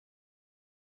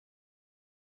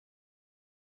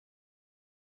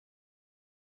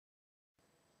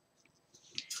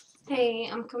Hey,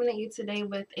 I'm coming at you today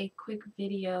with a quick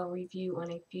video review on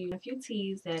a few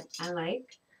teas that I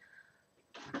like.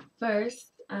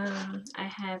 First, I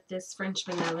have this French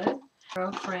vanilla.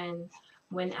 Girlfriend,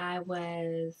 when I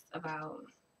was about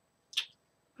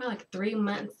probably like 3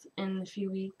 months and a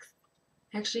few weeks.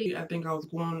 Actually, I think I was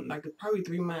going like probably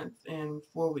 3 months and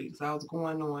 4 weeks. I was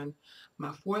going on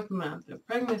my 4th month of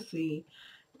pregnancy,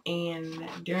 and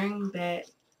during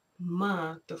that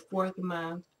month, the 4th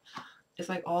month, it's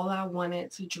like all I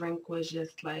wanted to drink was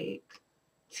just like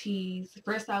teas.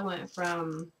 First I went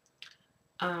from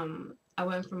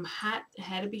hot, it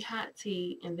had to be hot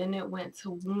tea, and then it went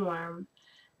to warm,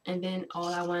 and then all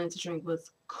I wanted to drink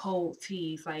was cold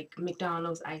teas, like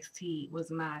McDonald's iced tea was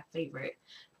my favorite.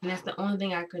 And that's the only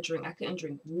thing I could drink. I couldn't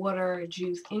drink water,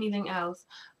 juice, anything else,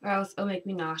 or else it'll make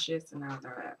me nauseous and I'll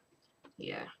throw up.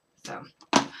 Yeah. So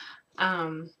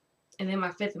and then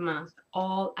my 5th month,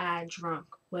 all I drank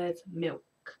was milk.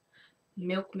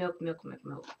 Milk, milk, milk, milk,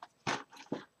 milk.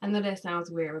 I know that sounds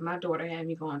weird, but my daughter had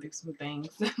me going through some things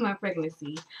in my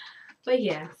pregnancy. But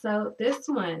yeah, so this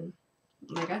one,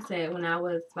 like I said, when I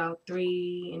was about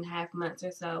 3.5 months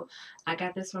or so, I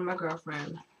got this from my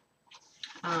girlfriend.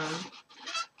 Um,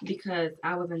 because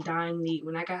I was in dying need.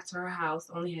 When I got to her house,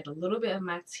 I only had a little bit of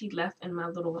my tea left in my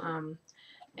little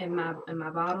in my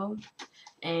bottle,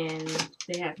 and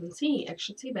they had some tea,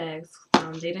 extra tea bags.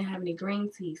 They didn't have any green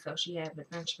tea, so she had the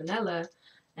French vanilla,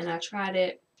 and I tried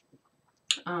it.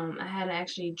 I had to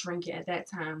actually drink it at that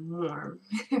time warm.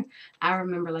 I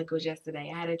remember like it was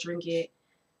yesterday. I had to drink it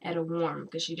at a warm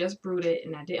because she just brewed it,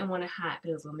 and I didn't want it hot because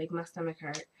it was gonna make my stomach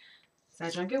hurt. So I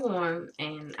drank it warm,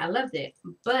 and I loved it.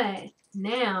 But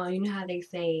now, you know how they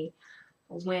say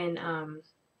when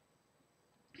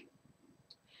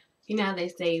you know how they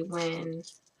say when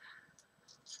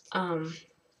um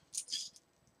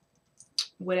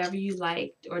whatever you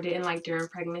liked or didn't like during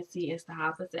pregnancy is the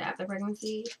opposite after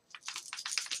pregnancy.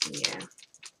 Yeah,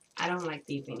 I don't like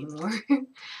these anymore.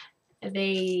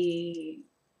 They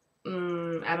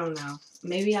I don't know.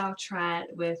 Maybe I'll try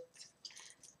it with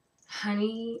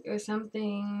honey or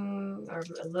something, or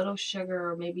a little sugar,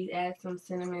 or maybe add some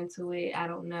cinnamon to it. I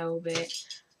don't know, but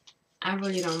I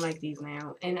really don't like these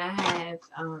now. And I have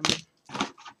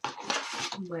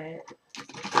what,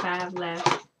 5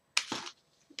 left.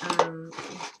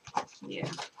 Yeah.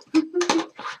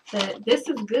 But this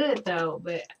is good though.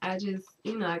 But I just,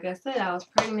 like I said, I was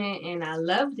pregnant and I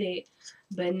loved it,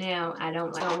 but now I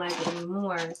don't like it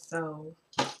anymore. So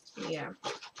yeah.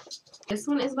 This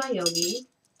one is by Yogi.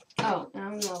 Oh, I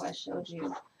don't know if I showed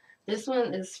you. This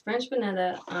one is French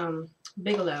vanilla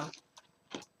Bigelow.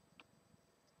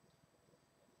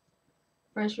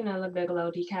 French vanilla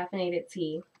Bigelow decaffeinated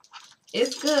tea.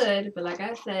 It's good, but like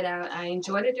I said, I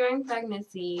enjoyed it during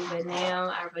pregnancy, but now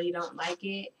I really don't like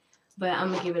it. But I'm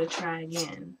going to give it a try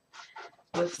again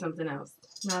with something else.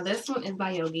 Now this one is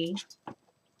by Yogi.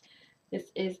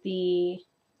 This is the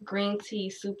green tea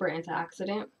super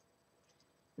antioxidant.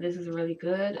 This is really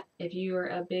good. If you are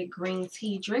a big green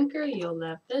tea drinker, you'll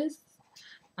love this.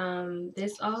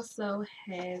 This also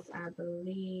has, I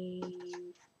believe,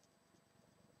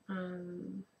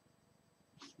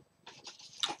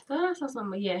 thought I saw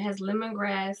something. Yeah, it has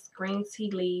lemongrass, green tea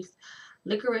leaf,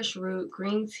 licorice root,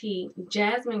 green tea,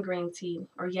 jasmine green tea,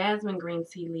 or yasmin green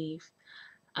tea leaf,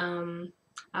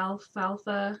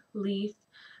 alfalfa leaf,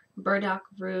 burdock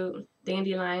root,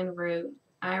 dandelion root,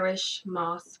 Irish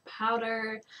moss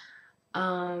powder,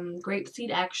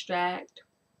 grapeseed extract,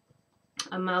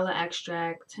 amala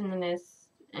extract, tenderness,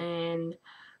 and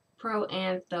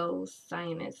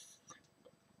proanthocyanins.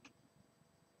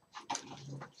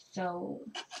 So,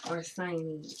 or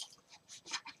cyanese.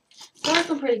 So there's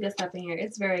some pretty good stuff in here.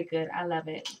 It's very good. I love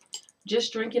it.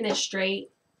 Just drinking it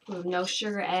straight with no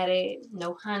sugar added,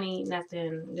 no honey,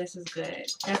 nothing. This is good.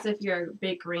 That's if you're a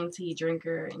big green tea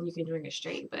drinker and you can drink it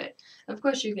straight. But of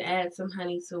course you can add some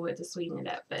honey to it to sweeten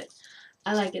it up. But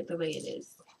I like it the way it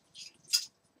is.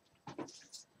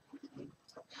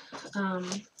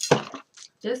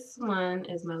 This one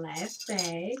is my last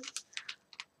bag.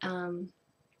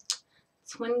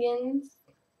 Twingies.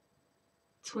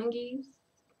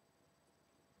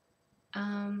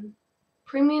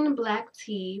 Premium black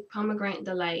tea, pomegranate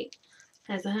delight,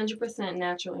 has 100%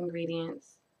 natural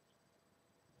ingredients.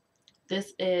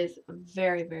 This is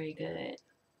very, very good.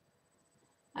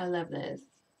 I love this.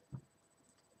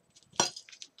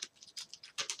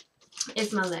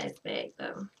 It's my last bag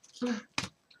though.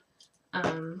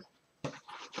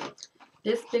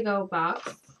 This big old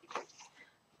box,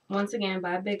 once again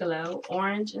by Bigelow,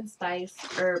 orange and spice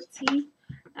herb tea.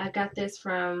 I got this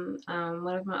from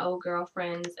one of my old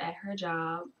girlfriends at her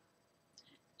job.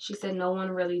 She said no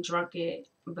one really drunk it,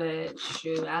 but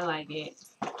shoot, I like it.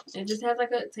 It just has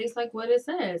like it tastes like what it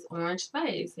says, orange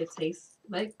spice. It tastes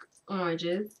like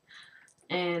oranges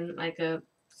and like a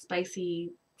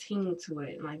spicy ting to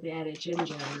it, like they added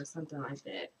ginger or something like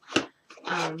that.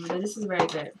 But this is very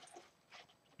good.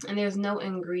 And there's no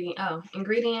ingredient. Oh,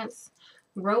 ingredients: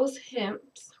 rose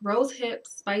hips,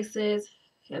 spices,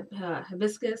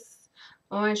 hibiscus,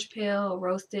 orange peel,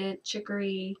 roasted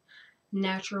chicory,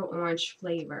 natural orange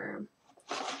flavor.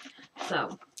 So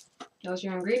those are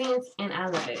your ingredients, and I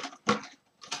love it.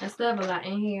 I still have a lot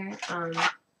in here,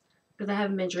 because I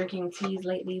haven't been drinking teas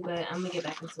lately, but I'm gonna get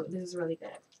back into it. This is really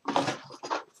good.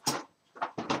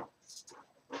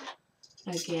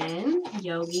 Again,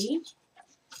 Yogi.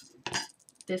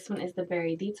 This one is the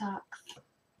berry detox.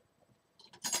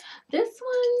 This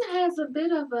one has a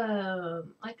bit of a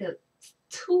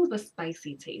too of a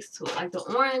spicy taste to it. Like the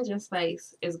orange and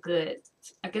spice is good.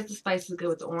 I guess the spice is good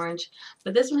with the orange,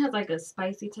 but this one has like a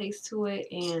spicy taste to it,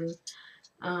 and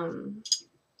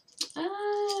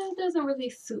it doesn't really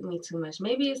suit me too much.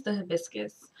 Maybe it's the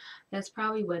hibiscus. That's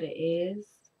probably what it is.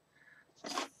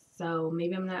 So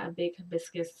maybe I'm not a big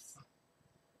hibiscus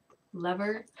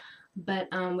lover. But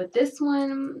with this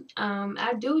one,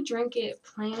 I do drink it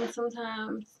plain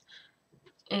sometimes,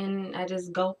 and I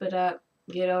just gulp it up,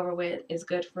 get over with. It's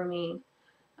good for me.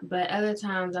 But other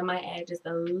times I might add just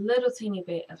a little teeny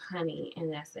bit of honey,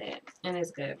 and that's it. And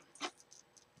it's good.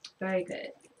 Very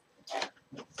good.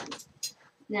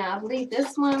 Now, I believe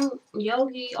this one,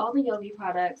 Yogi, all the Yogi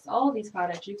products, all these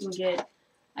products you can get.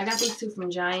 I got these two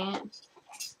from Giant.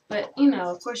 But, you know,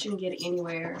 of course you can get it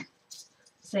anywhere.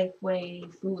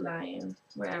 Safeway, Food Lion,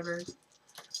 wherever.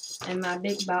 And my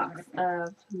big box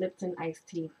of Lipton iced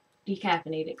tea,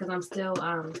 decaffeinated, because I'm still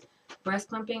breast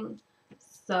pumping.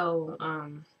 So, I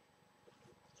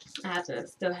have to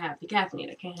still have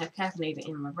decaffeinated. I can't have caffeinated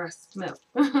in my breast milk.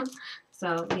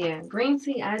 So, yeah, green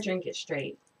tea, I drink it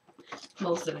straight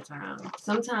most of the time.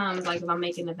 Sometimes, like if I'm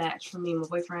making a batch for me and my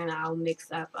boyfriend, I'll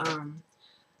mix up, I'll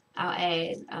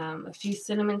add a few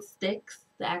cinnamon sticks,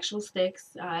 the actual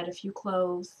sticks. I'll add a few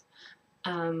cloves,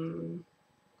 a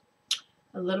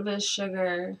little bit of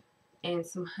sugar, and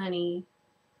some honey,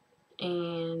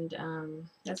 and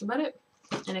that's about it.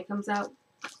 And it comes out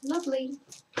lovely.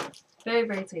 Very,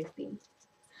 very tasty.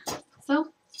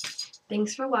 So,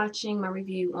 thanks for watching my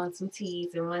review on some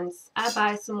teas. And once I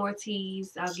buy some more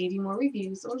teas, I'll give you more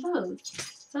reviews on those.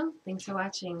 So, thanks for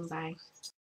watching. Bye.